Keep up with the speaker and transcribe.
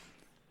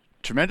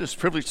tremendous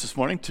privilege this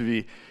morning to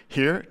be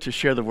here to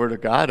share the Word of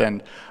God,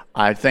 and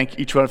I thank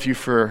each one of you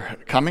for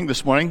coming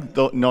this morning,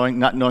 though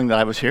not knowing that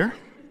I was here.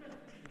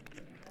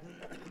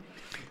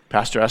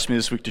 Pastor asked me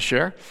this week to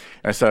share,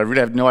 and I said, I really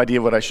have no idea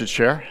what I should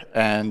share,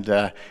 and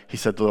he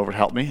said the Lord would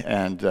help me,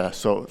 and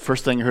so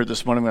first thing I heard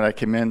this morning when I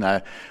came in,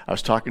 I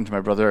was talking to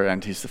my brother,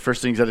 and the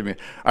first thing he said to me,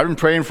 I've been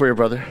praying for you,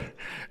 brother,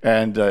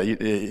 and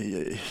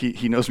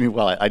he knows me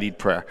well, I need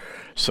prayer.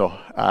 So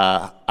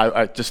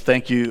I just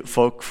thank you,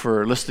 folk,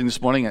 for listening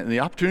this morning and the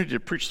opportunity to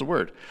preach the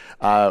Word.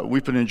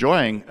 We've been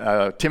enjoying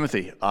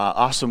Timothy,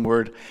 awesome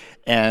Word,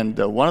 and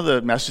one of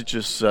the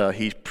messages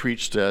he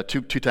preached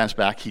two times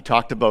back, he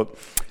talked about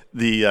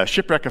the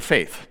Shipwreck of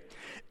Faith.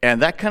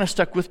 And that kind of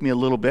stuck with me a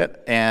little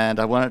bit, and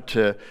I wanted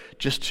to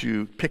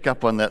pick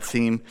up on that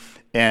theme.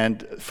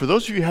 And for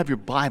those of you who have your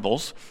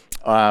Bibles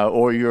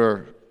or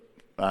your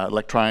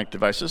electronic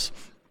devices,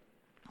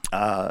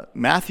 Acts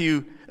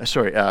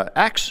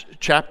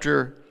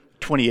chapter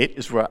 28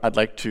 is where I'd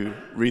like to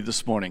read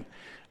this morning.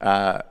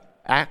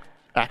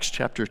 Acts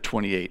chapter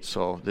 28.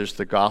 So there's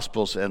the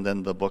Gospels and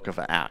then the book of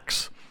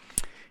Acts.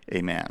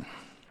 Amen.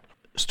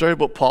 Story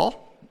about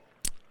Paul.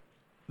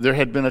 There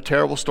had been a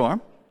terrible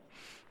storm,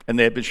 and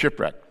they had been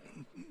shipwrecked.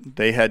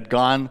 They had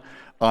gone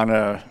on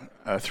a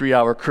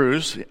 3-hour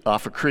cruise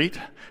off of Crete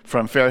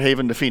from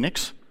Fairhaven to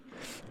Phoenix,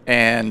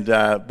 and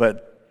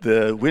but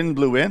the wind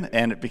blew in,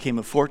 and it became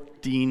a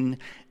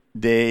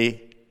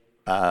 14-day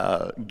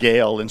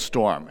gale and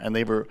storm, and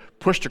they were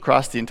pushed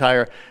across the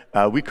entire,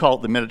 we call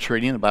it the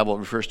Mediterranean, the Bible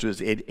refers to it as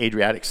the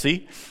Adriatic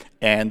Sea,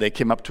 and they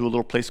came up to a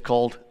little place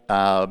called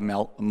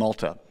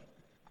Malta.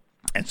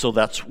 And so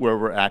that's where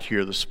we're at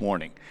here this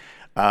morning.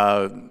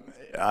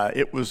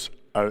 It was,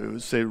 I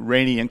would say,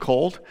 rainy and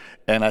cold,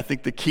 and I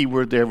think the key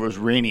word there was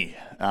rainy.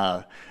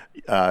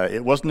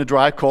 It wasn't a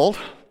dry cold,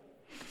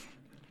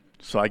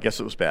 so I guess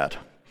it was bad.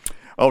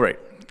 All right,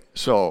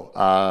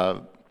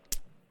 so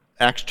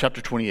Acts chapter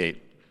 28,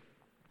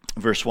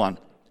 verse 1.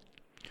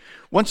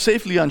 Once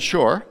safely on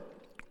shore,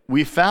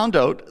 we found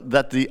out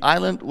that the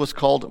island was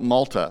called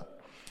Malta.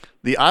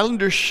 The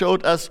islanders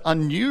showed us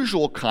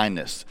unusual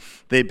kindness.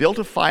 They built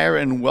a fire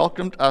and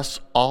welcomed us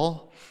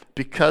all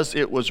because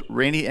it was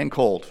rainy and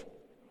cold.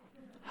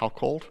 How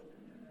cold?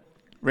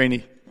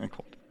 Rainy and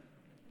cold.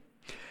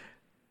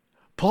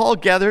 Paul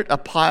gathered a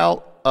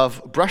pile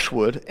of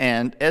brushwood,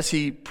 and as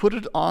he put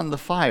it on the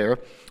fire,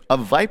 a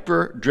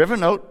viper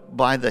driven out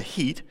by the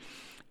heat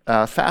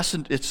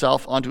fastened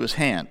itself onto his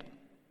hand.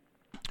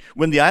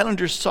 When the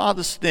islanders saw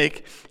the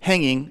snake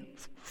hanging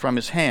from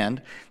his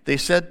hand, they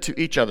said to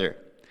each other,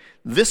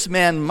 "This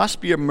man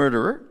must be a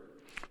murderer,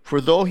 for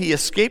though he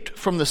escaped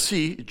from the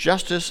sea,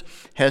 justice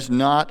has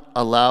not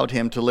allowed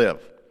him to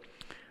live."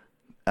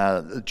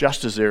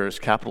 Justice there is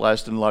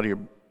capitalized in a lot of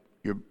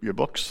your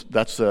books.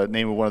 That's the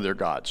name of one of their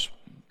gods,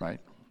 right?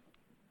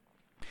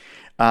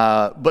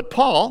 But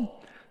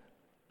Paul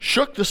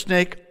shook the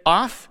snake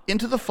off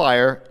into the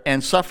fire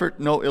and suffered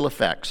no ill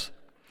effects.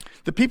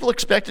 The people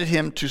expected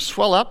him to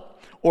swell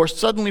up or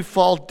suddenly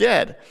fall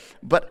dead,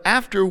 but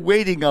after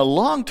waiting a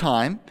long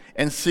time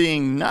and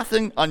seeing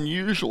nothing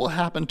unusual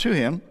happen to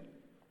him,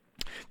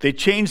 they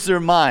changed their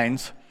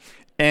minds,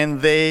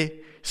 and they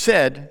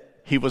said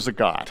he was a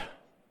god.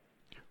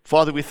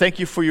 Father, we thank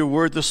you for your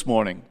word this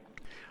morning.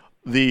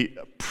 The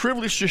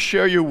privilege to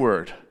share your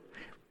word,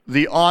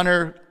 the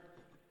honor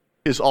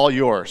is all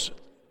yours.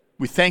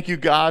 We thank you,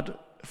 God,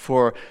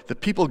 for the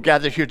people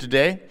gathered here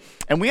today,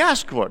 and we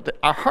ask, Lord, that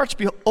our hearts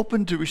be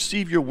open to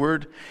receive your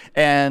word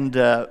and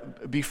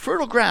be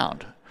fertile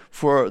ground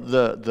for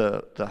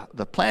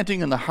the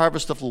planting and the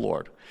harvest of the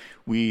Lord.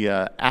 We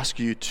ask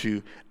you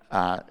to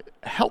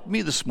help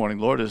me this morning,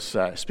 Lord, as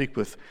I speak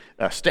with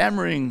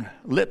stammering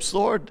lips,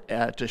 Lord,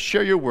 to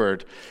share your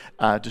word,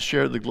 to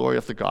share the glory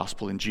of the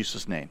gospel in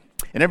Jesus' name.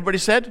 And everybody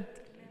said?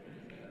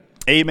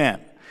 Amen.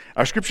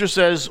 Our scripture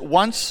says,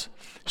 once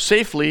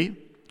safely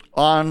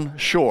on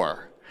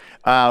shore.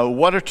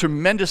 What a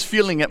tremendous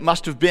feeling it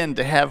must have been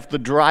to have the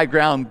dry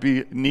ground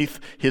beneath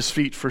his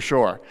feet for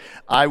sure.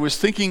 I was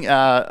thinking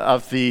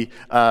of the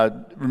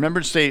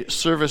Remembrance Day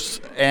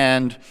service,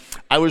 and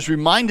I was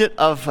reminded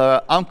of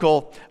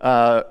Uncle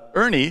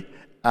Ernie.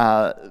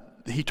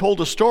 He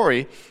told a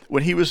story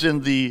when he was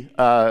in the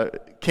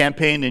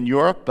campaign in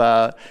Europe,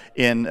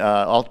 in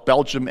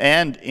Belgium,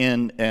 and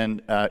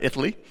in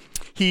Italy.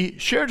 He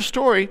shared a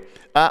story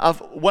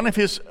of one of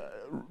his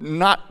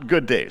not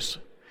good days.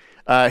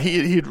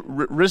 He'd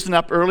risen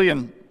up early,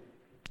 and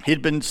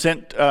he'd been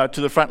sent to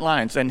the front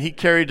lines, and he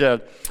carried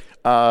like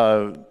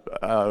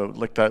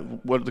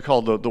what do they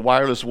call the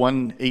wireless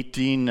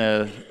 118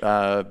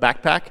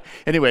 backpack.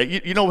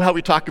 Anyway, you know how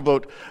we talk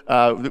about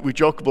we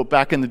joke about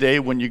back in the day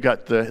when you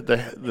got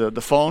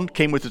the phone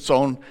came with its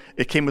own.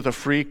 It came with a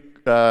free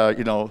cord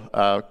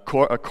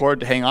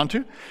to hang on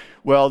to.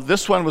 Well,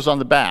 this one was on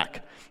the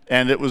back.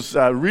 And it was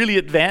really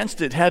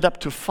advanced. It had up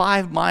to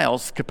 5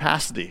 miles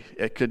capacity.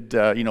 It could,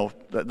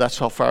 that's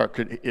how far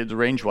the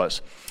range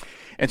was.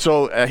 And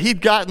so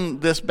he'd gotten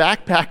this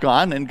backpack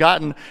on and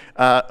gotten,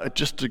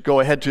 just to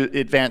go ahead to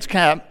advance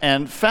camp,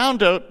 and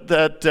found out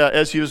that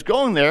as he was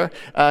going there,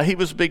 he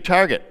was a big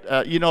target.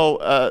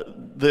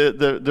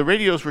 The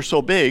radios were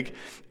so big,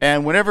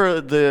 and whenever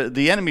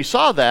the enemy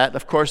saw that,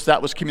 of course,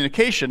 that was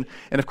communication,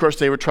 and of course,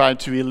 they were trying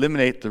to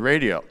eliminate the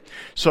radio.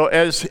 So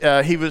as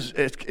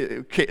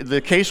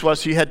the case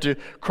was, he had to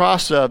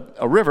cross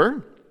a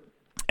river,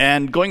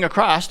 and going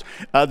across,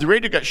 the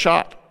radio got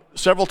shot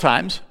several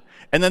times,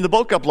 and then the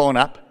boat got blown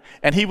up,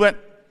 and he went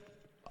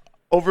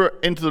over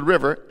into the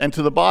river and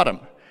to the bottom.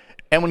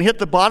 And when he hit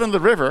the bottom of the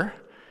river,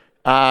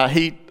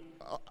 he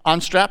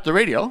unstrapped the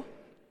radio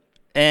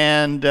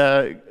and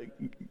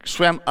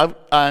swam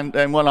up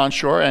and went on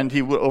shore, and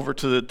he went over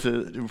to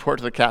report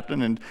to the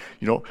captain, and,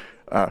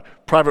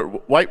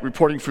 Private White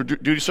reporting for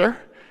duty, sir.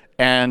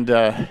 And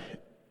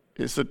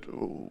he said,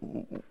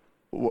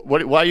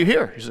 why are you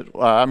here? He said,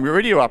 I'm your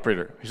radio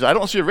operator. He said, I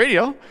don't see a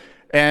radio.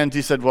 And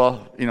he said,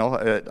 well,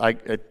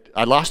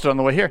 I lost it on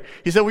the way here.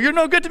 He said, well, you're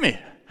no good to me.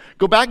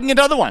 Go back and get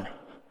another one.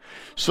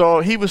 So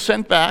he was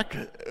sent back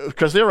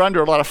because they were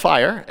under a lot of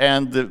fire,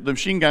 and the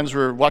machine guns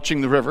were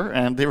watching the river,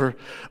 and they were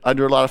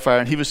under a lot of fire,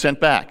 and he was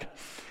sent back.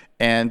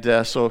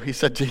 And so he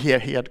said he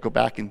had to go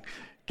back and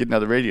get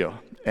another radio.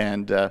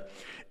 And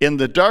in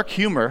the dark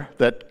humor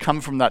that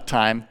come from that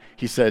time,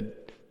 he said,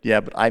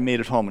 yeah, but I made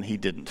it home and he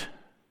didn't.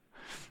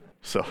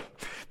 So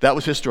that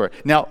was his story.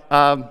 Now,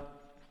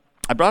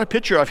 I brought a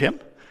picture of him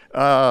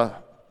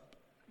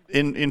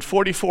in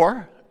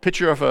 44,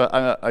 picture of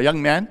a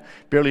young man,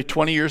 barely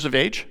 20 years of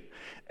age,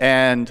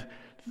 and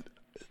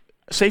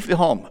safely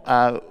home.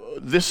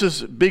 This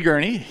is Big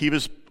Ernie. He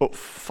was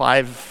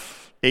 5'8",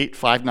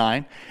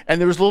 5'9", and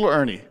there was little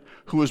Ernie,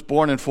 who was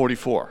born in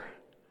 44.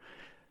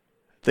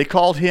 They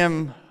called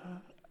him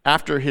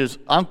after his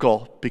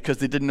uncle because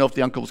they didn't know if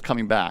the uncle was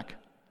coming back.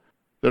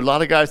 There are a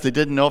lot of guys, they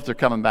didn't know if they're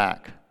coming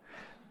back.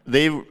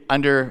 They were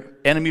under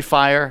enemy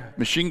fire,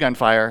 machine gun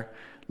fire,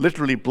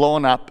 literally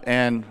blown up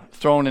and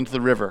thrown into the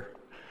river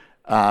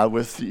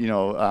with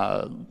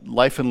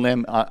life and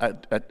limb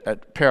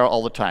at peril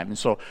all the time. And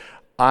so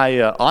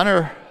I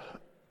honor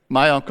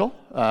my uncle.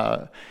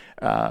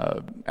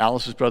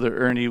 Alice's brother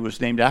Ernie was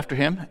named after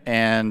him,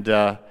 and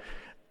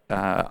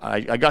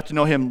I got to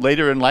know him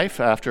later in life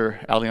after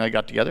Ali and I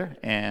got together,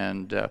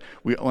 and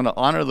we want to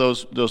honor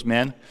those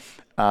men.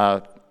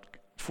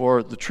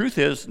 For the truth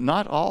is,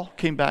 not all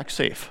came back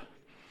safe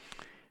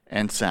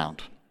and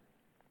sound.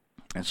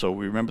 And so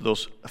we remember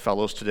those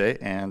fellows today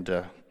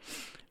and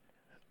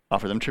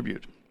offer them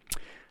tribute.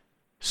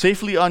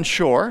 Safely on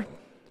shore.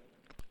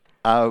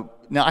 Now,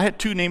 I had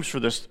two names for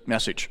this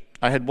message.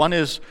 I had one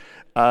is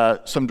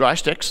some dry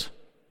sticks,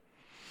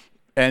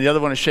 and the other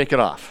one is shake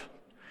it off.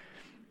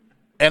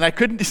 And I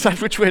couldn't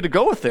decide which way to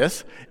go with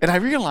this, and I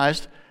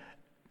realized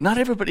not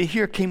everybody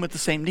here came with the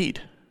same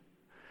need.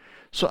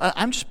 So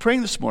I'm just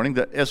praying this morning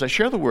that as I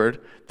share the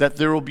word, that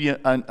there will be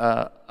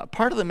a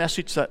part of the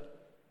message that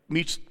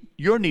meets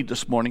your need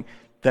this morning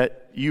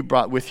that you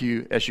brought with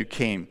you as you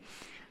came.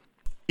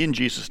 In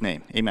Jesus'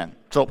 name, amen.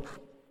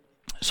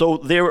 So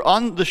they were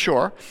on the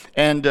shore,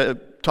 and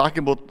talking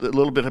about a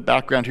little bit of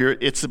background here,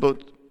 it's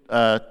about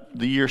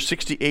the year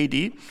 60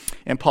 AD,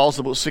 and Paul's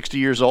about 60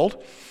 years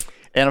old.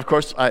 And of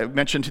course, I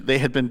mentioned they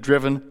had been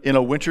driven in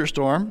a winter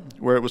storm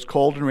where it was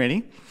cold and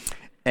rainy,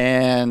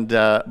 and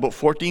about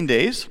 14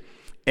 days.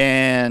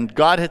 And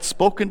God had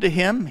spoken to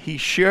him. He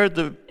shared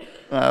the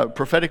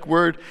prophetic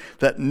word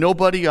that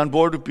nobody on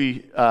board would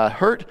be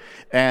hurt.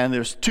 And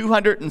there's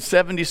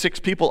 276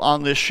 people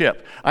on this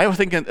ship. I was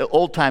thinking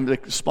old time,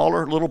 like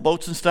smaller little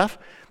boats and stuff.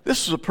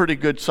 This is a pretty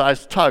good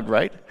sized tug,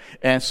 right?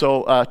 And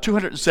so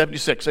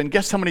 276. And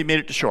guess how many made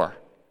it to shore?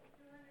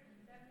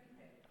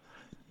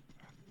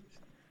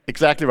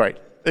 Exactly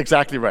right.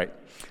 Exactly right.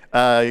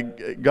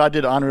 God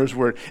did honor his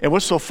word. And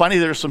what's so funny,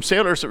 there were some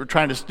sailors that were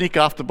trying to sneak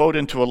off the boat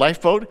into a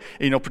lifeboat,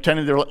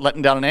 pretending they were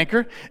letting down an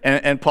anchor.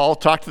 And Paul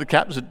talked to the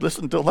captain and said,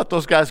 listen, don't let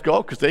those guys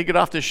go, because they get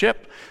off the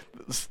ship.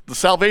 The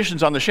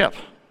salvation's on the ship.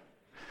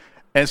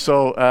 And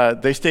so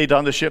they stayed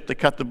on the ship, they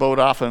cut the boat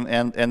off,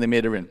 and they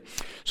made her in.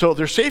 So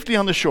they're safely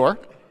on the shore,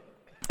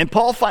 and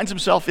Paul finds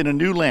himself in a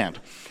new land.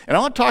 And I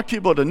want to talk to you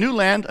about a new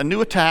land, a new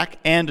attack,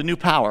 and a new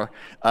power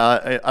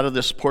out of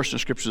this portion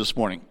of Scripture this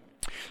morning.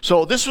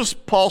 So this was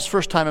Paul's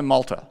first time in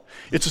Malta.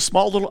 It's a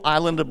small little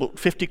island about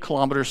 50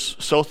 kilometers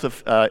south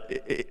of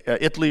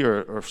Italy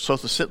or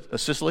south of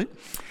Sicily.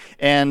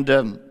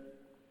 And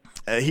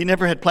he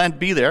never had planned to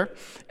be there,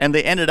 and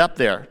they ended up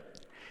there.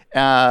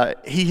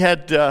 He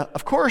had,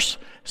 of course,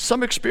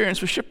 some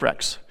experience with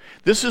shipwrecks.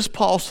 This is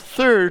Paul's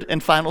third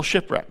and final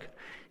shipwreck.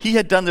 He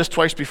had done this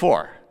twice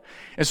before.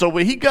 And so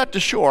when he got to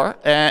shore,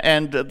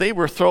 and they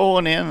were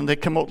thrown in, and they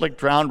come out like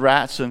drowned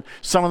rats, and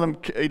some of them,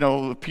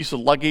 a piece of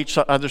luggage,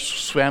 others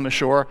swam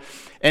ashore.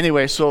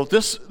 Anyway, so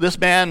this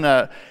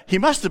man, he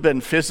must have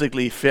been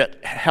physically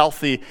fit,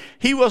 healthy.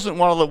 He wasn't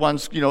one of the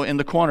ones, in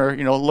the corner,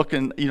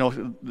 looking,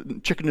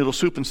 chicken noodle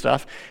soup and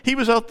stuff. He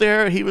was out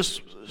there. He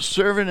was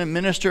serving and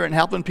minister and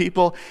helping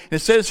people. And it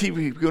says he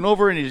went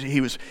over and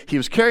he was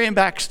carrying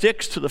back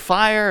sticks to the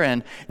fire,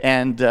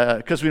 and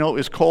because we know it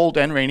was cold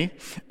and rainy,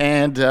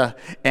 and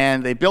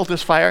they built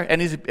this fire.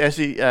 And as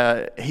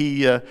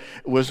he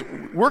was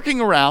working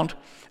around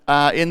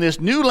in this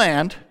new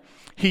land,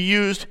 he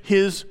used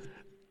his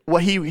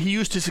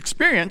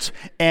experience,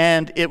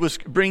 and it was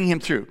bringing him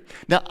through.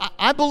 Now,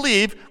 I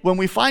believe when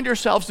we find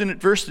ourselves in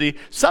adversity,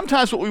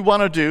 sometimes what we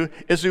want to do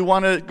is we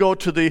want to go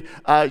to the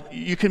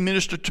 "you can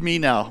minister to me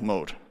now"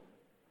 mode,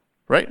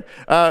 right?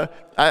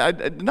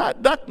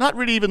 Not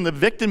really even the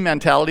victim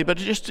mentality, but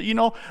just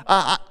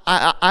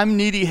I'm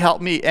needy,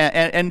 help me,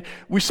 and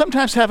we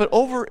sometimes have an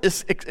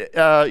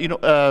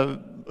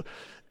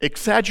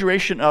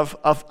exaggeration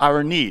of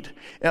our need.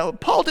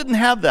 Paul didn't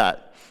have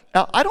that.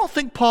 Now, I don't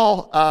think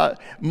Paul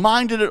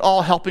minded at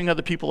all helping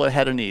other people that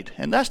had a need.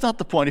 And that's not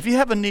the point. If you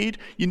have a need,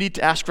 you need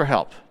to ask for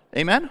help.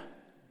 Amen?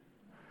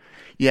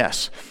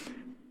 Yes.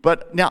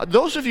 But now,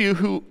 those of you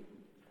who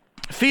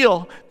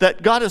feel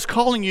that God is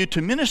calling you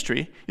to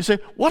ministry, you say,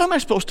 what am I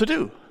supposed to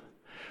do?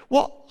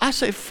 Well, I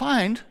say,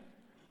 find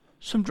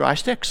some dry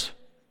sticks.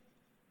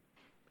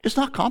 It's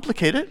not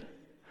complicated.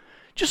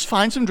 Just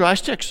find some dry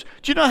sticks.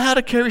 Do you know how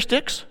to carry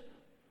sticks?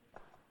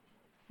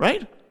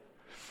 Right?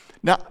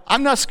 Now,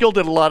 I'm not skilled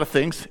at a lot of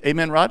things.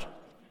 Amen, Rod?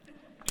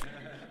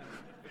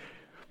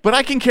 But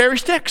I can carry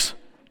sticks.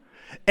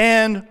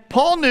 And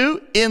Paul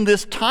knew in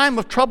this time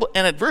of trouble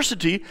and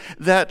adversity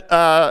that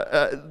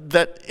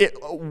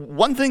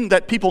one thing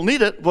that people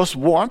needed was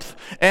warmth,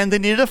 and they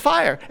needed a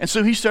fire. And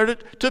so he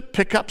started to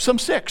pick up some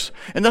sticks.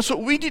 And that's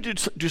what we need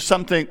to do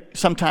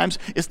sometimes.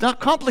 It's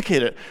not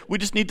complicated. We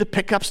just need to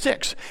pick up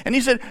sticks. And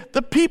he said,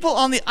 the people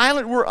on the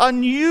island were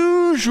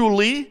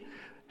unusually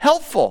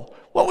helpful.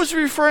 What was he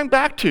referring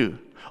back to?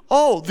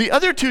 Oh, the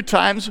other two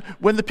times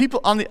when the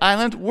people on the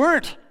island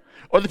weren't,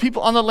 or the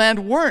people on the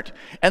land weren't,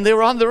 and they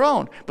were on their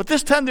own. But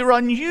this time they were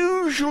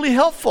unusually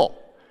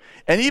helpful.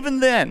 And even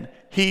then,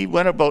 he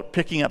went about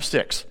picking up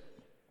sticks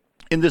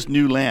in this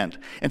new land.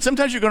 And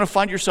sometimes you're going to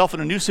find yourself in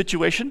a new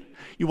situation.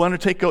 You want to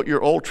take out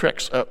your old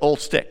tricks,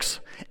 old sticks,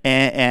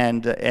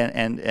 and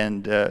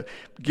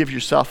give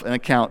yourself an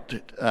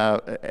account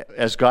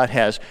as God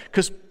has.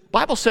 Because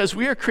Bible says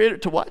we are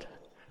created to what?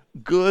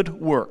 Good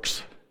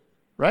works,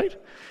 right?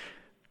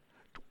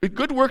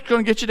 Good works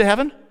going to get you to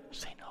heaven?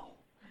 Say no.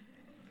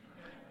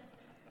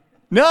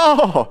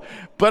 No,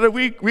 but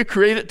we're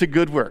created to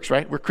good works,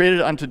 right? We're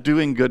created unto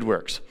doing good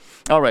works.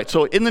 All right,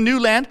 so in the new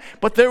land,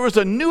 but there was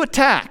a new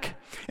attack.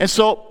 And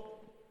so,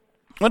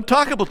 I want to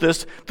talk about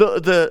this.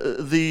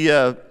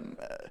 The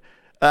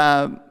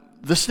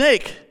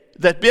snake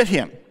that bit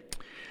him.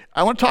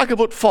 I want to talk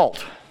about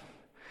fault.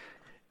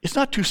 It's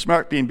not too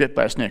smart being bit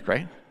by a snake,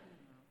 right?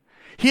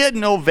 He had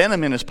no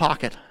venom in his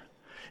pocket.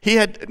 He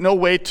had no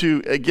way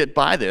to get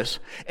by this.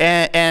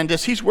 And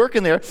as he's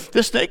working there,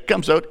 this snake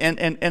comes out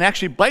and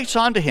actually bites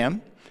onto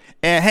him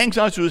and hangs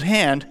onto his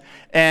hand.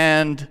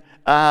 And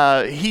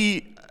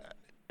he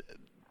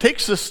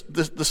takes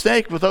the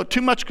snake without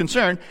too much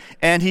concern,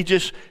 and he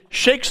just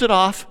shakes it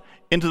off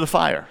into the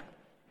fire.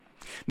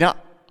 Now,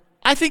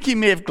 I think he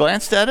may have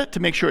glanced at it to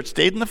make sure it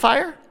stayed in the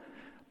fire,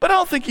 but I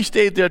don't think he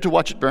stayed there to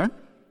watch it burn.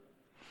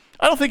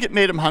 I don't think it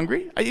made him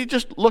hungry. He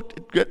just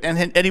looked good,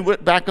 and he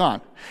went back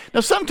on. Now,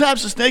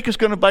 sometimes the snake is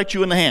going to bite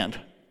you in the hand.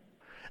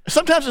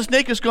 Sometimes the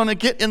snake is going to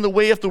get in the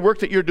way of the work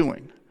that you're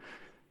doing.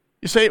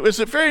 You say, is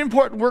it very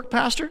important work,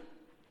 Pastor?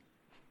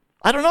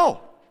 I don't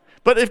know.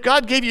 But if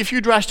God gave you a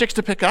few dry sticks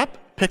to pick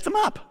up, pick them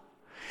up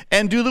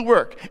and do the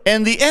work.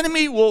 And the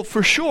enemy will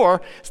for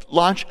sure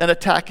launch an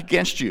attack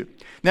against you.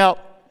 Now,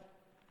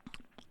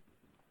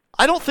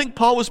 I don't think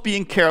Paul was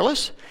being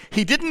careless.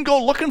 He didn't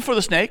go looking for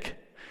the snake.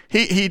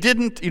 He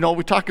didn't,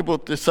 we talk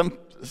about this,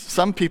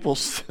 some people,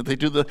 they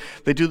do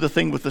the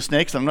thing with the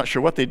snakes. I'm not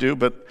sure what they do,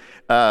 but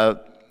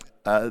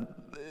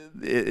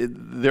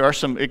there are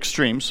some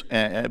extremes.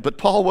 But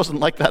Paul wasn't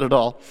like that at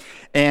all.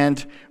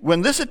 And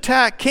when this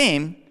attack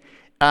came,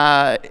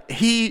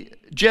 he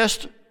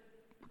just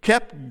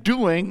kept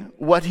doing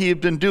what he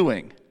had been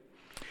doing.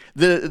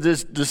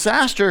 This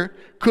disaster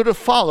could have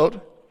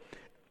followed,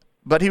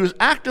 but he was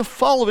active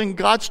following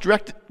God's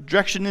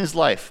direction in his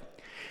life.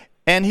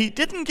 And he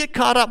didn't get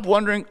caught up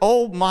wondering,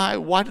 oh my,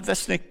 why did that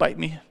snake bite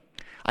me?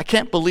 I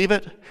can't believe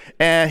it.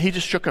 And he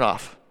just shook it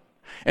off.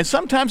 And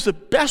sometimes the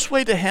best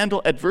way to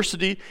handle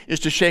adversity is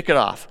to shake it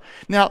off.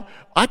 Now,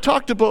 I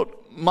talked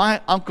about my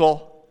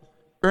uncle,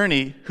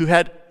 Ernie, who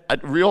had a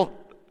real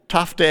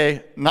tough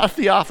day, not at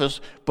the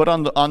office, but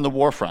on the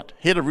war front.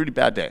 He had a really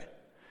bad day.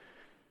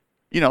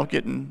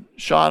 Getting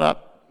shot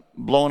up,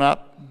 blown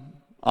up,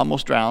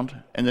 almost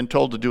drowned, and then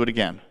told to do it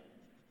again.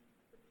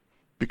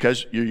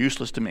 Because you're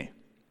useless to me.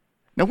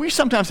 Now, we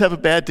sometimes have a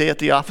bad day at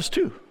the office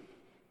too.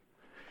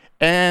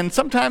 And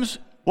sometimes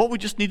what we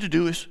just need to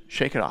do is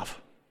shake it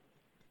off.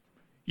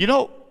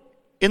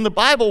 In the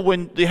Bible,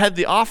 when they had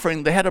the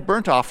offering, they had a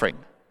burnt offering.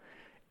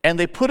 and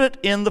they put it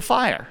in the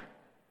fire.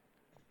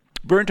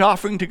 Burnt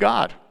offering to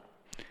God.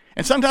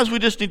 And sometimes we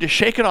just need to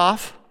shake it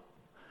off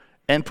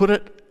and put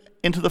it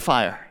into the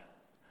fire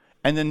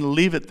and then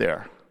leave it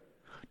there.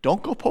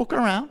 Don't go poking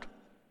around.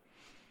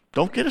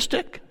 Don't get a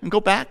stick and go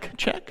back and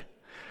check.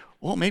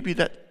 Well, maybe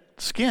that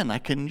skin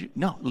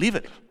no, leave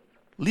it.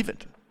 Leave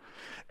it.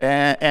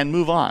 And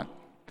move on.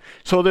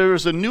 So there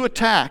was a new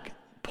attack.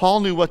 Paul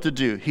knew what to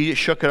do. He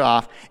shook it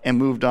off and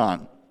moved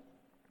on.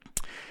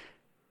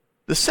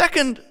 The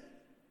second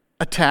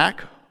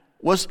attack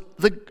was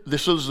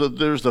there's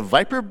the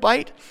viper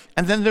bite,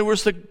 and then there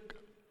was the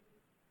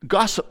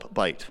gossip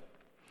bite.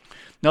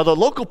 Now the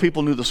local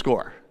people knew the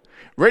score.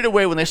 Right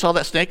away when they saw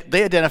that snake,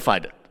 they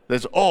identified it.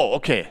 There's,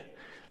 okay,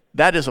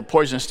 that is a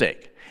poisonous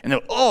snake. And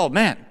they're, oh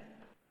man.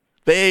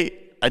 They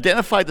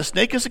identified the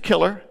snake as a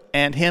killer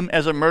and him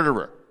as a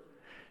murderer.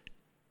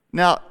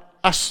 Now,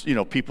 us,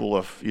 people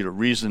of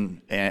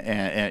reason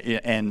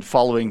and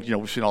following,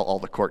 we've seen all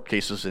the court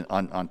cases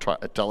on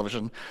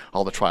television,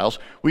 all the trials.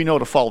 We know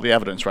to follow the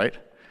evidence, right?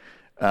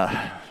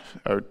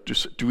 Or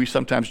do we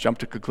sometimes jump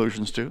to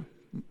conclusions too?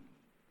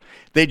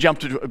 They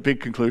jumped to a big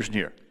conclusion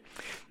here.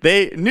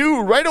 They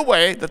knew right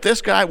away that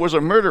this guy was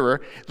a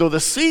murderer. Though the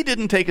sea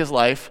didn't take his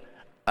life,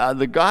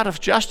 the God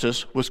of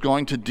justice was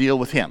going to deal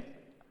with him.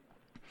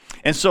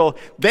 And so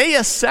they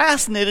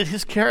assassinated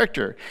his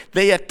character.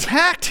 They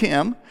attacked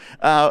him,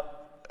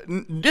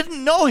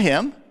 didn't know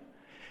him,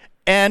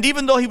 and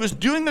even though he was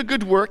doing a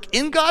good work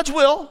in God's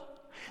will,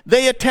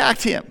 they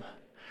attacked him.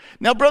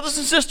 Now, brothers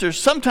and sisters,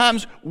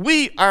 sometimes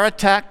we are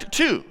attacked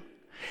too.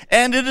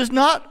 And it is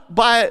not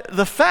by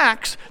the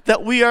facts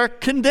that we are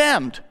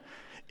condemned.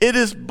 It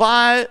is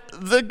by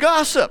the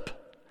gossip.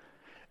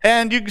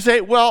 And you can say,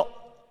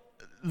 well,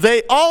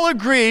 they all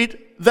agreed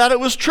that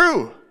it was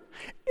true.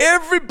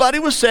 Everybody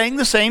was saying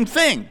the same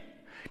thing.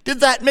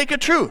 Did that make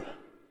it true?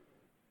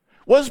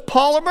 Was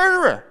Paul a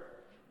murderer?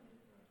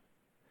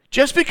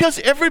 Just because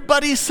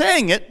everybody's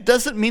saying it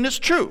doesn't mean it's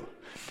true.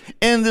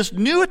 In this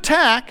new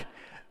attack,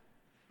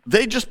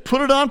 they just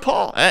put it on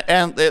Paul,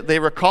 and they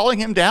were calling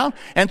him down.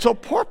 And so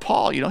poor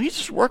Paul, he's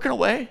just working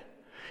away,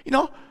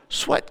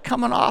 sweat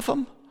coming off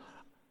him.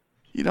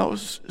 He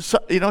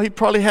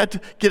probably had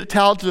to get a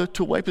towel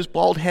to wipe his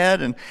bald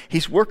head, and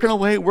he's working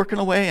away,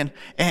 and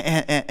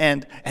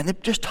they're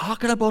just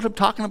talking about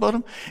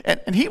him,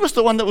 and he was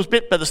the one that was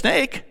bit by the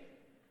snake.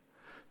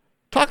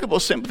 Talk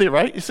about sympathy,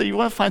 right? You say you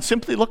want to find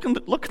sympathy, look in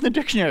the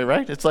dictionary,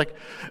 right? It's like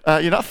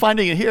you're not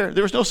finding it here.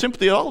 There was no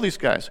sympathy at all these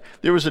guys.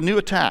 There was a new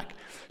attack.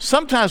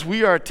 Sometimes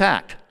we are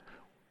attacked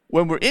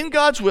when we're in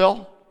God's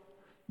will,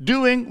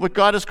 doing what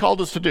God has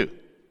called us to do.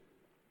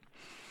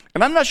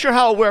 And I'm not sure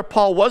how aware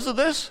Paul was of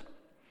this,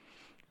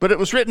 but it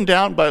was written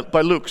down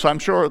by Luke, so I'm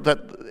sure that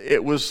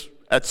it was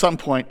at some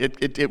point,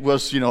 it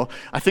was,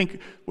 I think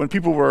when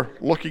people were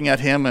looking at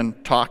him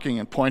and talking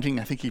and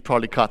pointing, I think he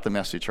probably caught the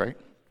message, right?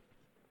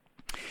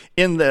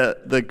 In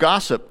the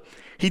gossip,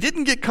 he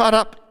didn't get caught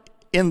up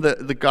in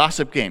the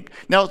gossip game.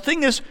 Now, the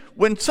thing is,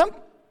 when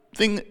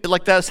something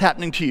like that is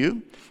happening to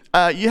you,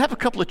 you have a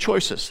couple of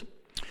choices.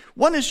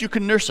 One is you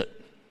can nurse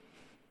it,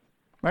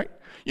 right?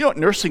 You know what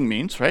nursing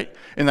means, right?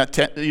 In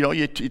that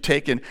you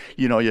take and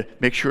you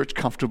make sure it's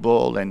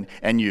comfortable,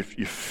 and you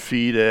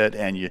feed it,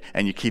 and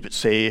you keep it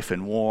safe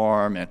and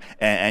warm,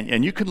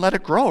 and you can let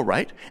it grow,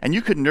 right? And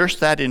you can nurse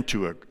that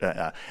into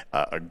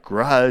a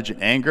grudge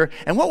and anger.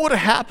 And what would have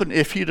happened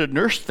if he'd have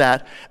nursed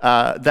that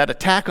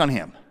attack on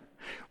him?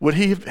 Would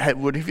he have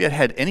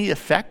had any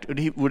effect? Would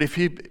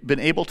he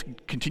been able to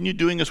continue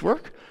doing his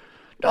work?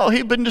 No,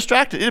 he'd been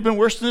distracted. It'd have been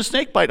worse than a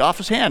snake bite off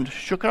his hand,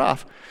 shook it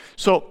off.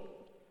 So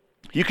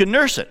you can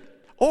nurse it,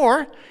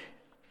 or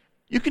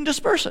you can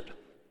disperse it.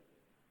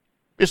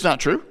 It's not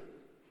true.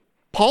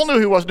 Paul knew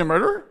he wasn't a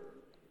murderer.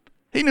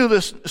 He knew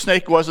this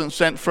snake wasn't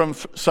sent from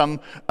some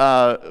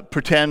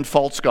pretend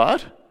false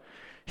god.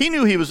 He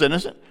knew he was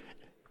innocent.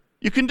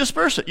 You can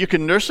disperse it. You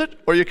can nurse it,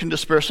 or you can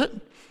disperse it.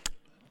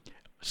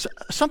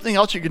 Something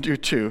else you can do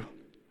too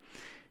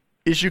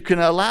is you can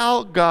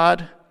allow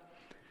God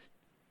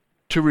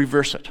to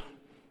reverse it.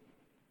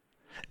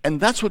 And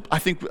that's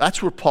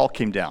where Paul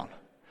came down.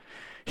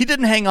 He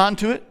didn't hang on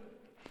to it.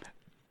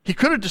 He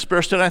could have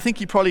dispersed it. I think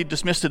he probably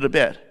dismissed it a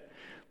bit,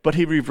 but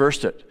he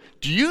reversed it.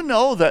 Do you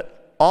know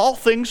that all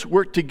things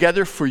work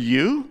together for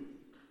you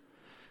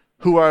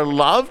who are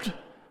loved,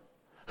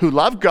 who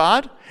love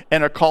God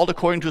and are called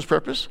according to his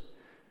purpose?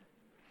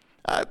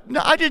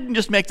 No, I didn't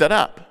just make that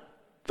up.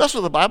 That's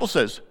what the Bible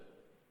says.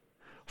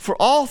 For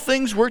all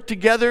things work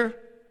together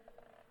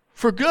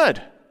for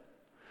good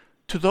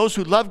to those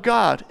who love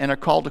God and are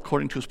called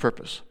according to his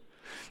purpose.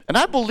 And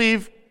I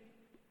believe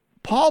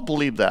Paul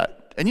believed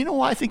that. And you know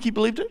why I think he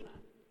believed it?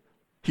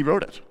 He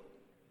wrote it.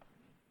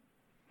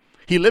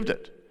 He lived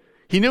it.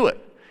 He knew it.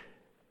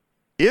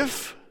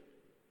 If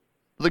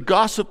the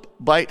gossip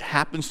bite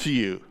happens to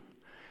you,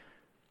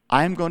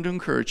 I'm going to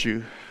encourage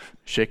you,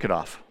 shake it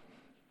off.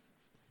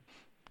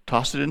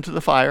 Toss it into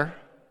the fire.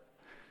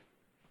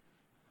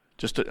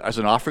 Just as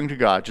an offering to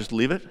God, just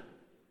leave it.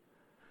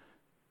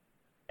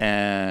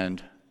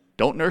 And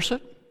don't nurse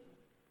it.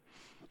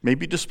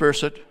 Maybe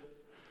disperse it,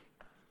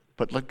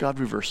 but let God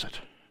reverse it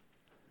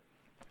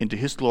into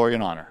his glory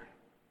and honor.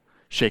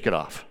 Shake it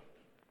off.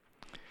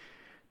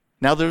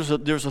 Now there's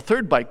a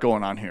third bite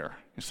going on here.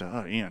 You say,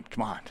 oh, Ian,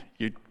 come on.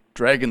 You're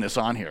dragging this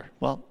on here.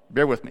 Well,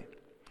 bear with me.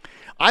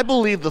 I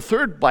believe the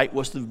third bite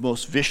was the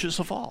most vicious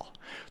of all,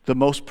 the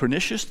most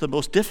pernicious, the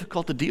most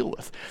difficult to deal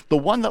with, the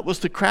one that was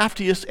the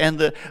craftiest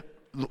and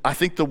I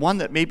think the one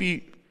that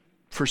maybe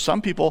for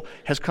some people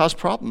has caused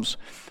problems.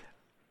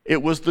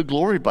 It was the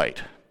glory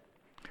bite.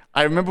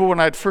 I remember when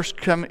I'd first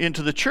come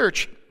into the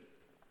church,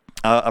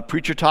 a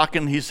preacher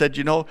talking, he said,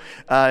 you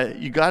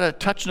got to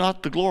touch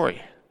not the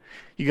glory.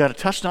 You got to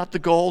touch not the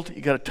gold.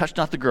 You got to touch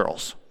not the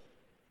girls.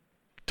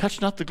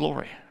 Touch not the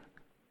glory.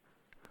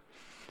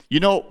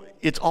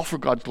 It's all for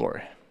God's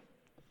glory.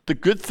 The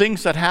good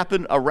things that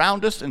happen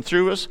around us and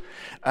through us.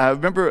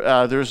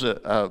 Remember, there's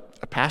a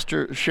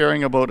pastor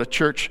sharing about a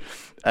church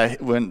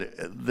when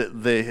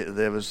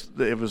it was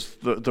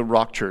the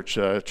Rock Church,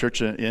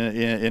 church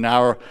in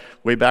our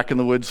way back in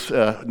the woods,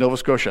 Nova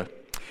Scotia.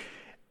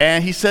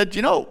 And he said,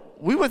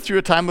 we went through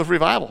a time of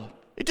revival.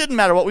 It didn't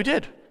matter what we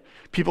did.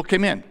 People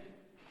came in.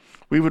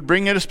 We would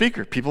bring in a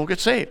speaker. People would get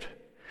saved.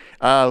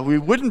 We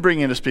wouldn't bring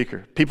in a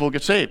speaker. People would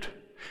get saved.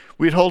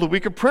 We'd hold a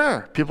week of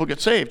prayer. People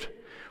get saved.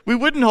 We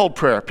wouldn't hold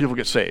prayer. People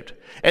get saved.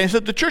 And he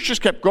said the church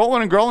just kept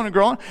growing and growing and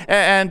growing.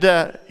 And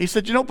he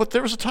said, but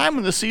there was a time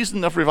when the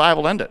season of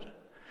revival ended.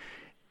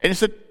 And he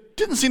said, it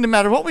didn't seem to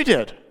matter what we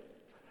did.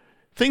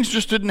 Things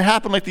just didn't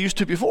happen like they used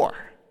to before.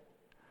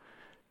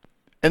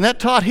 And that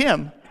taught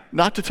him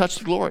not to touch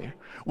the glory.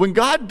 When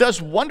God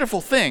does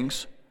wonderful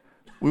things,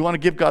 we want to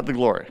give God the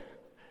glory.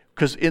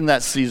 Because in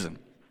that season.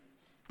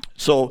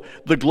 So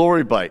the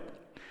glory bite.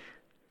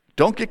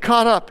 Don't get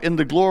caught up in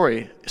the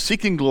glory,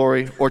 seeking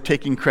glory, or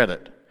taking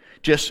credit.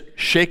 Just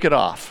shake it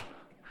off.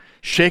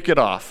 Shake it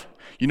off.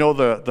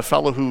 The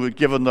fellow who was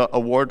given the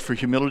award for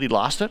humility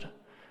lost it? Do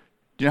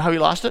you know how he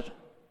lost it?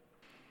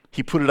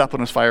 He put it up on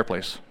his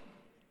fireplace.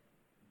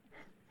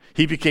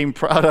 He became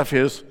proud of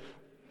his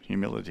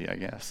humility, I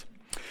guess.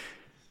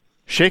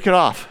 Shake it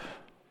off.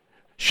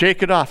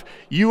 Shake it off.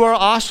 You are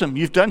awesome.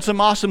 You've done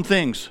some awesome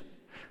things.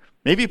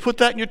 Maybe put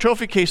that in your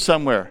trophy case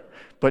somewhere,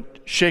 but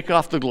shake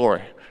off the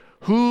glory.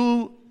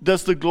 Who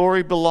does the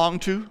glory belong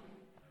to?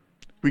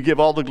 We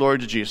give all the glory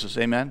to Jesus.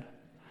 Amen?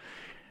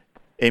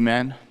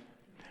 Amen?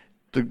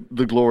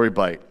 The glory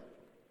bite.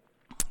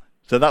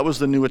 So that was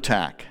the new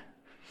attack.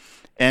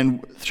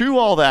 And through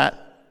all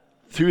that,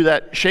 through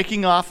that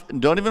shaking off,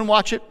 and don't even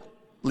watch it,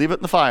 leave it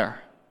in the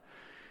fire.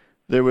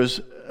 There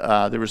was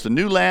the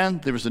new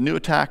land, there was the new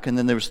attack, and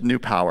then there was the new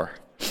power.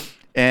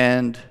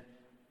 And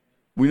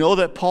we know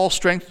that Paul's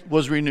strength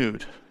was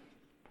renewed.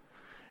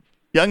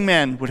 Young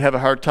men would have a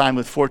hard time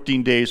with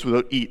 14 days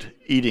without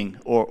eating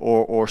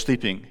or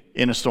sleeping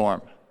in a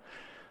storm.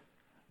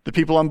 The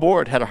people on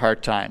board had a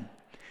hard time.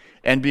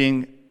 And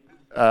being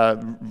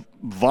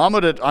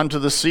vomited onto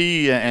the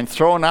sea and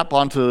thrown up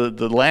onto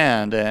the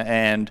land.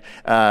 And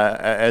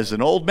as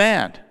an old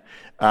man,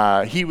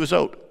 he was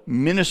out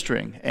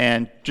ministering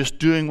and just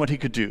doing what he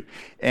could do.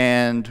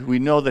 And we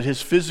know that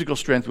his physical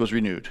strength was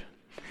renewed.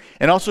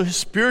 And also his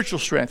spiritual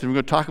strength, and we're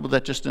going to talk about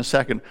that just in a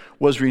second,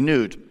 was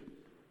renewed.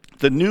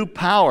 The new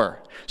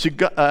power. See,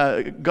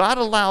 God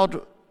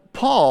allowed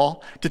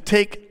Paul to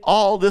take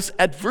all this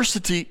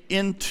adversity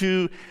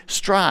into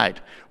stride.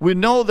 We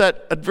know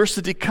that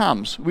adversity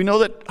comes. We know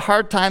that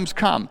hard times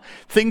come.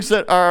 Things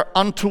that are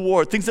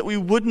untoward, things that we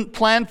wouldn't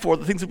plan for,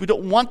 the things that we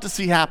don't want to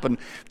see happen,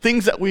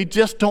 things that we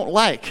just don't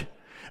like.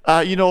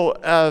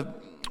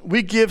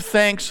 We give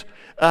thanks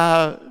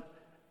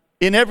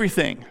in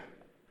everything.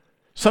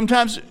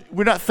 Sometimes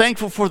we're not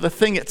thankful for the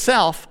thing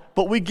itself,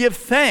 but we give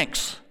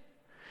thanks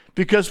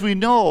because we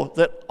know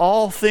that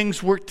all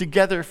things work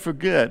together for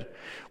good.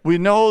 We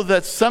know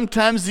that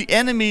sometimes the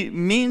enemy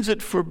means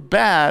it for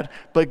bad,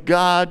 but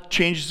God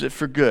changes it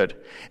for good.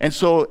 And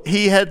so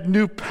he had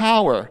new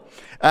power.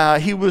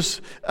 He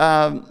was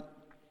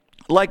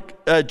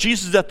like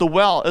Jesus at the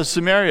well of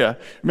Samaria.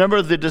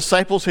 Remember, the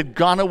disciples had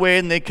gone away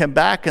and they came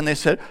back and they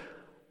said,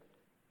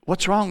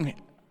 "What's wrong?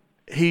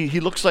 He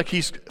looks like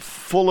he's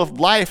full of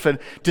life. And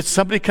did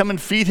somebody come and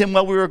feed him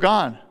while we were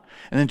gone?"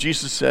 And then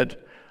Jesus said,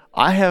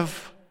 "I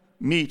have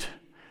meat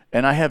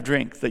and I have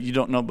drink that you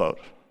don't know about."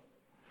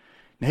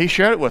 And he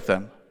shared it with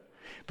them.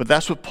 But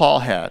that's what Paul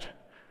had.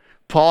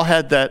 Paul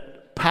had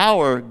that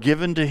power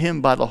given to him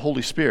by the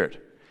Holy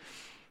Spirit.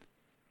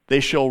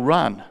 They shall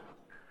run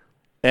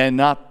and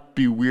not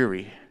be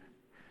weary.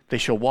 They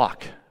shall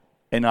walk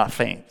and not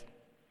faint.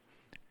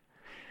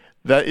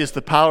 That is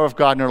the power of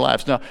God in our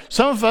lives. Now,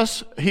 some of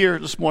us here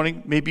this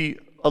morning may be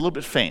a little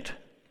bit faint.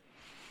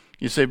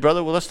 You say,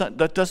 "Brother, well,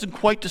 that doesn't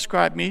quite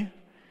describe me.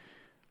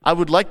 I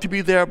would like to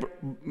be there,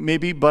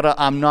 maybe, but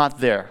I'm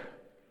not there."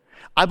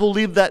 I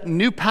believe that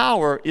new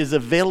power is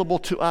available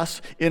to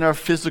us in our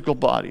physical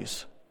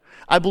bodies.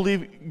 I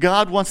believe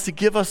God wants to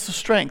give us the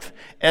strength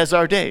as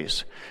our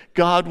days.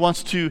 God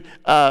wants to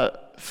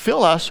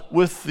fill us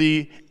with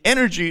the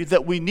energy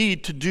that we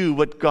need to do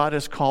what God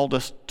has called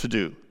us to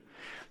do.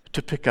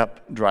 To pick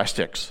up dry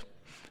sticks,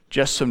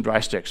 just some dry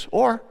sticks,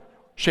 or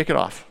shake it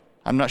off.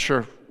 I'm not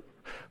sure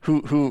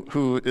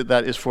who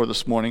that is for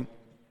this morning,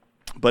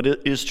 but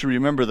it is to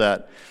remember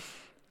that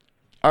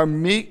our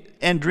meat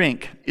and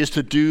drink is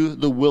to do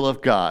the will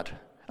of God.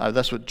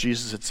 That's what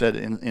Jesus had said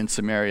in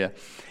Samaria.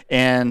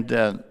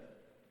 And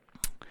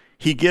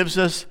he gives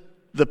us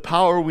the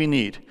power we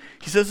need.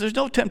 He says, there's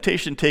no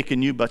temptation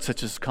taken you but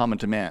such as is common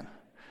to man.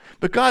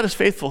 But God is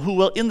faithful, who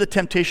will in the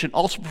temptation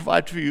also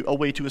provide for you a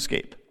way to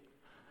escape.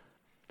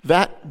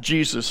 That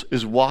Jesus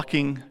is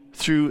walking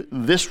through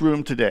this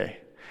room today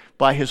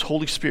by his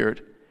Holy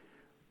Spirit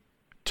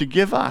to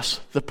give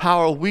us the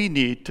power we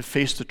need to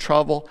face the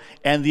trouble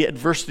and the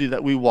adversity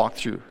that we walk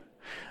through.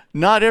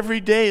 Not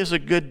every day is a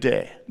good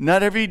day.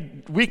 Not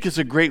every week is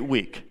a great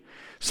week.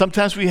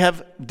 Sometimes we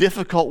have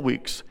difficult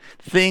weeks.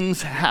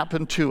 Things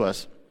happen to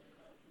us.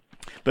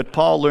 But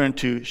Paul learned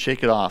to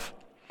shake it off.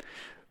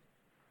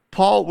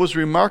 Paul was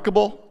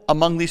remarkable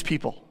among these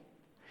people,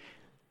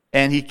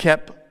 and he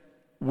kept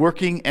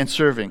working and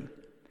serving.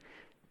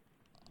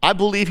 I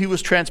believe he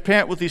was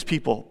transparent with these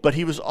people, but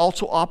he was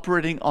also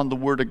operating on the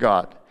Word of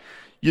God.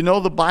 You know,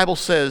 the Bible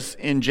says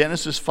in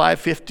Genesis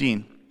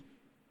 5:15,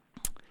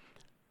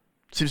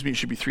 seems to me it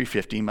should be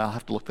 3:15, but I'll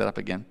have to look that up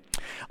again.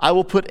 I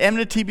will put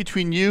enmity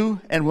between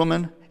you and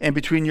woman, and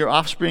between your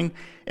offspring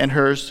and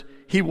hers.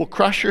 He will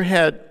crush your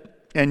head,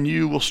 and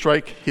you will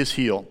strike his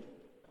heel.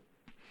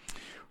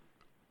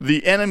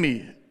 The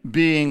enemy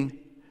being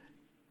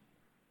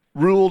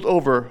ruled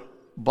over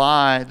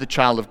by the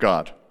child of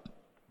God.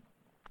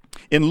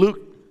 In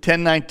Luke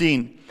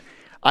 10:19,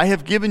 I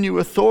have given you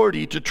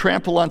authority to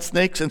trample on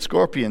snakes and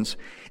scorpions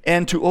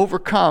and to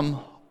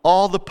overcome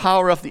all the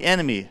power of the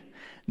enemy.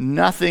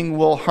 Nothing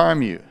will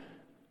harm you.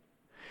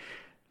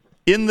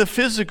 In the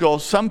physical,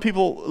 some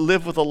people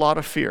live with a lot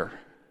of fear.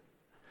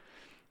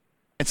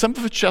 And some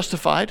of it's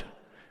justified,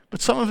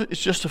 but some of it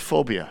is just a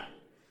phobia.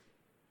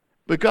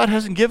 But God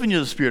hasn't given you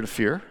the spirit of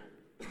fear,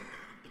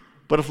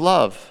 but of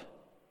love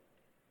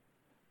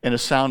and a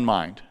sound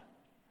mind.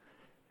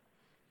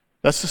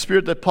 That's the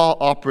spirit that Paul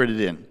operated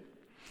in.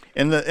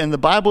 And the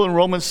Bible in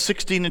Romans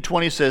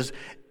 16:20 says,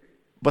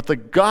 but the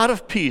God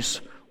of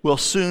peace will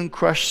soon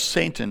crush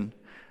Satan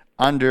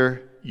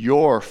under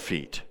your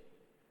feet.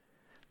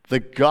 The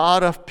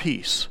God of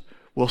peace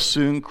will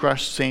soon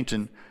crush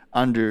Satan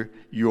under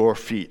your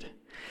feet.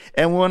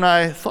 And when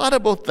I thought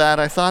about that,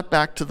 I thought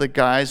back to the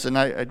guys, and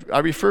I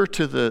refer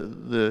to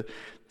the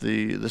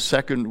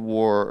Second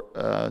War,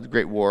 the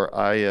Great War.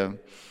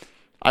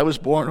 I was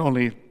born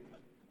only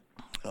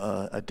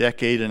a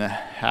decade and a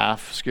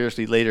half,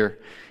 scarcely later,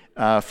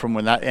 from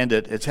when that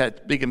ended. It's had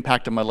a big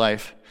impact on my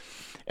life.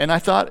 And I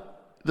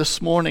thought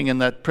this morning in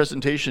that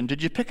presentation,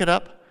 did you pick it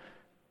up?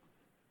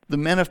 The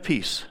men of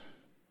peace.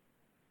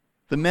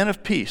 The men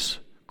of peace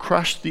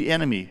crushed the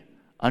enemy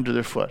under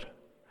their foot.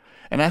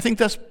 And I think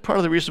that's part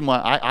of the reason why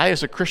I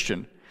as a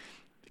Christian,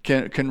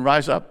 can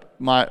rise up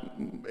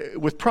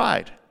with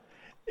pride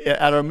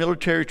at our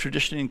military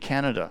tradition in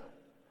Canada.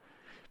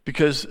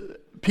 Because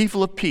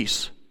people of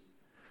peace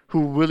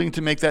who are willing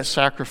to make that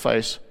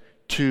sacrifice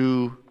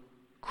to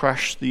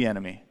crush the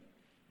enemy.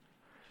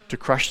 To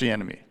crush the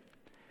enemy.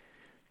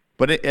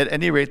 But at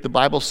any rate, the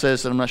Bible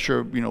says, and I'm not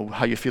sure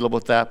how you feel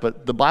about that,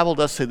 but the Bible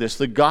does say this,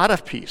 the God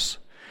of peace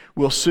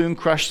will soon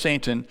crush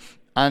Satan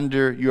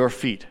under your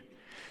feet.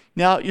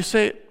 Now, you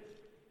say,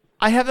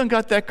 I haven't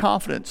got that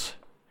confidence.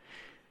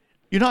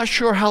 You're not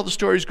sure how the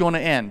story is going to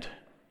end.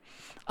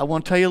 I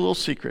want to tell you a little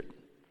secret.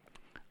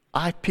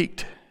 I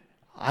peeked.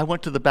 I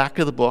went to the back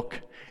of the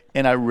book,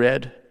 and I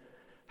read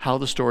how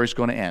the story is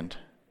going to end.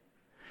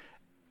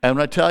 And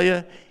when I tell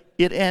you,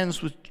 it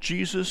ends with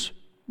Jesus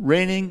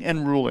reigning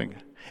and ruling,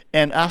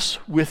 and us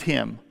with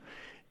him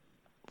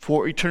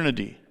for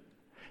eternity.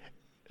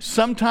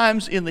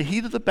 Sometimes in the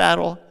heat of the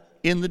battle,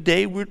 in the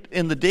day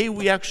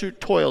we actually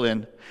toil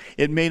in,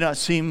 it may not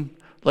seem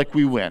like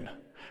we win.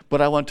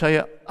 But I want to tell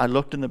you, I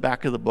looked in the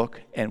back of the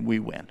book and we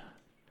win.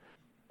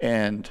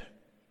 And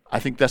I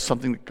think that's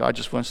something that God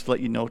just wants to let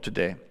you know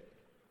today.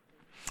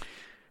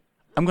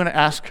 I'm going to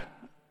ask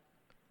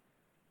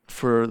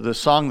for the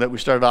song that we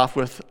started off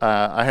with.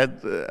 I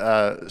had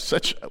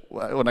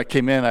when I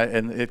came in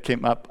and it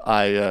came up,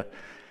 I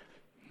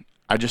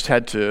just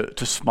had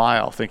to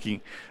smile,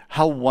 thinking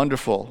how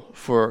wonderful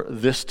for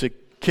this to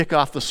kick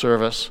off the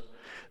service,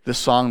 this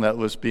song that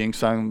was being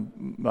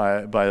sung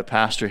by the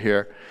pastor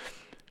here.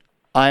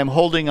 I am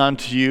holding on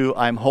to you,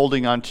 I am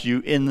holding on to you.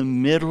 In the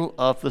middle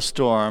of the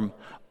storm,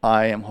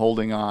 I am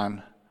holding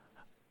on,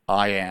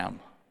 I am.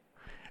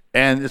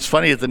 And it's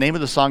funny, the name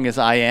of the song is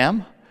I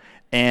Am,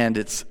 and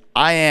it's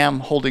I am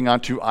holding on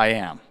to I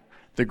am,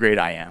 the great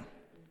I am.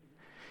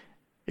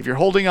 If you're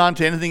holding on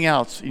to anything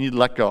else, you need to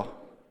let go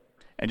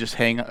and just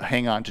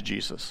hang on to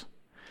Jesus.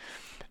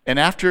 And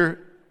after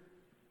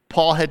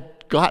Paul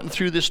had gotten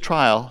through this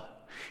trial,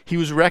 he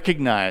was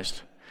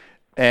recognized.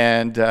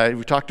 And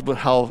we talked about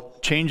how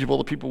changeable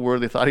the people were.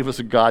 They thought he was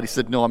a god. He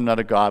said, no, I'm not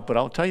a god, but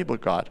I'll tell you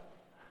about God.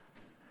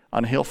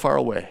 On a hill far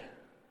away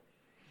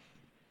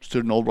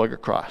stood an old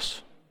rugged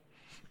cross.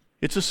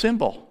 It's a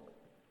symbol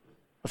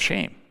of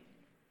shame.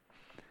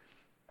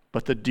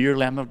 but the dear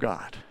Lamb of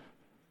God.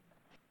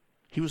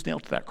 He was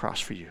nailed to that cross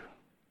for you.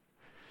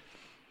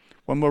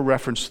 One more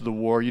reference to the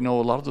war. You know,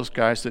 a lot of those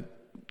guys that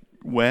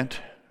went,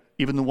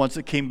 even the ones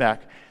that came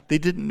back, they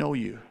didn't know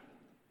you.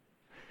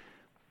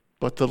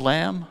 But the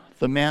Lamb,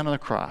 the man on the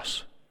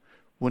cross,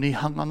 when he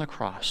hung on the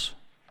cross,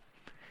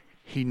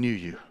 he knew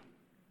you.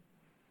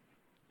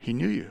 He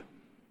knew you.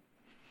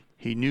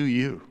 He knew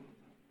you.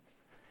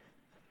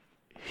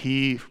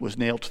 He was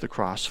nailed to the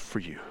cross for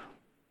you.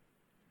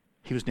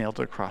 He was nailed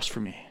to the cross for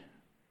me.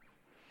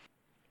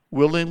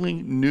 Willingly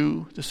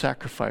knew the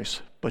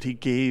sacrifice, but he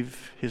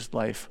gave his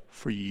life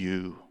for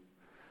you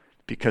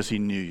because he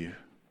knew you.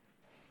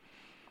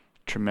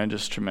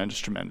 Tremendous, tremendous,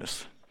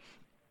 tremendous.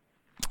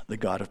 The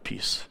God of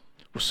peace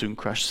will soon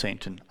crush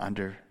Satan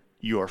under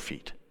your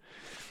feet.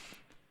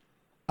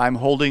 I'm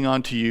holding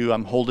on to you.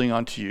 I'm holding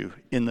on to you.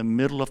 In the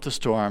middle of the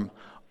storm,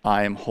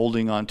 I am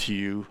holding on to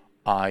you.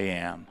 I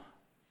am.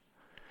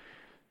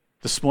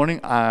 This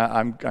morning,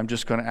 I'm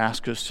just going to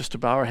ask us just to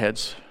bow our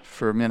heads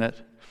for a minute.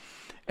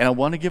 And I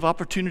want to give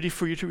opportunity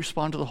for you to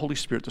respond to the Holy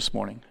Spirit this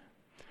morning.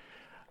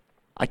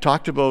 I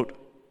talked about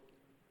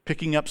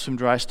picking up some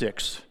dry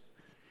sticks.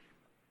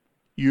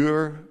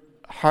 Your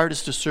heart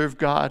is to serve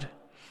God,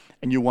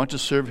 and you want to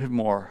serve him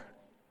more.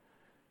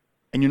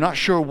 And you're not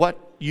sure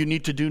what you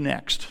need to do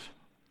next.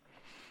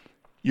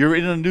 You're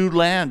in a new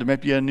land. There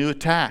might be a new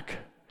attack.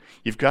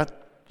 You've got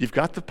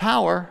the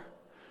power,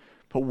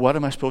 but what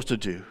am I supposed to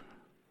do?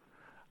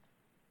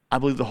 I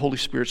believe the Holy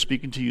Spirit's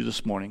speaking to you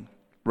this morning,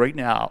 right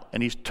now,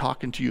 and he's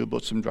talking to you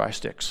about some dry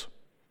sticks.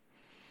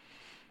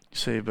 You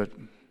say, but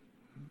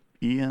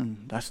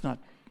Ian, that's not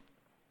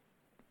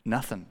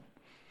nothing.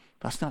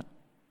 That's not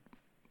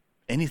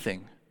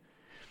anything.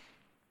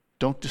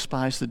 Don't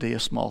despise the day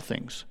of small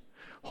things.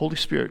 Holy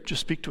Spirit,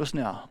 just speak to us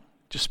now.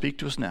 Just speak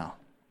to us now.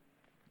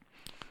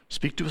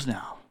 Speak to us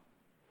now.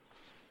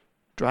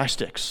 Dry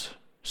sticks.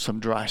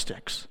 Some dry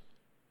sticks.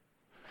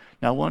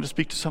 Now I want to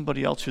speak to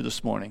somebody else here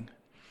this morning.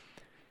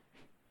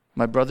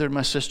 My brother and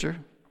my sister,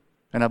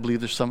 and I believe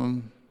there's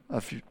some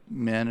of you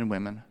men and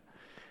women,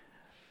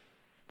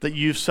 that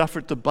you've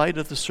suffered the bite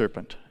of the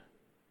serpent.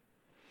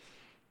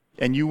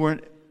 And you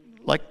weren't,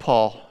 like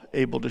Paul,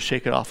 able to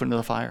shake it off into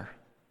the fire.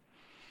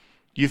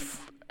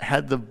 You've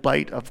had the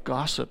bite of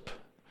gossip,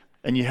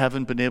 and you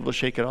haven't been able to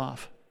shake it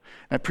off.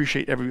 And I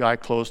appreciate every eye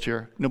closed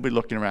here, nobody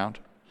looking around.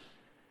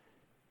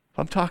 If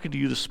I'm talking to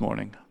you this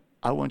morning,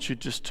 I want you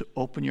just to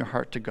open your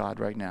heart to God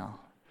right now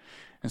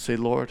and say,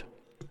 Lord,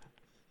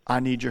 I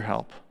need your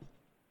help.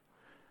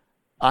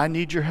 I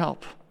need your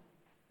help.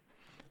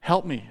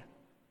 Help me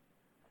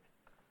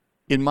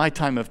in my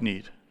time of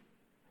need.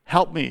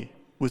 Help me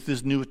with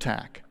this new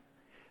attack.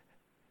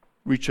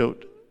 Reach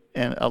out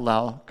and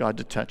allow God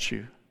to touch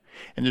you.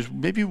 And there's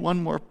maybe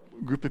one more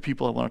group of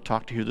people I want to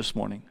talk to here this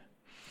morning.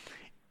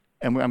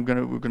 And we're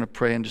going to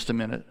pray in just a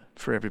minute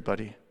for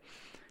everybody.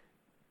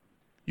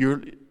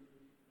 You're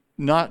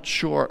not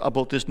sure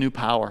about this new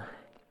power.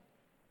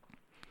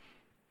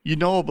 You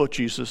know about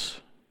Jesus.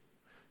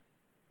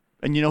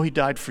 And you know he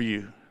died for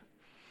you.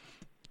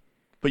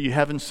 But you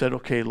haven't said,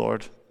 okay,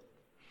 Lord,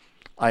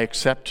 I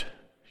accept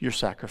your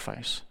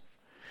sacrifice.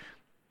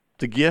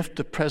 The gift,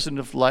 the present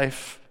of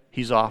life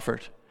he's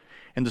offered.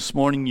 And this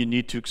morning you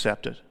need to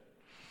accept it.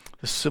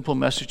 The simple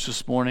message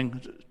this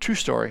morning, true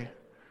story,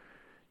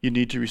 you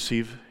need to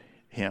receive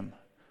him.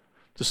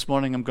 This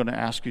morning I'm going to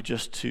ask you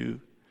just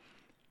to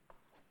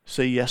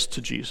say yes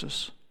to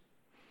Jesus.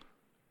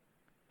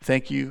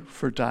 Thank you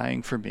for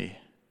dying for me.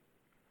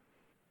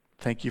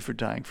 Thank you for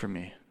dying for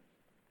me.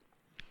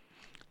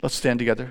 Let's stand together.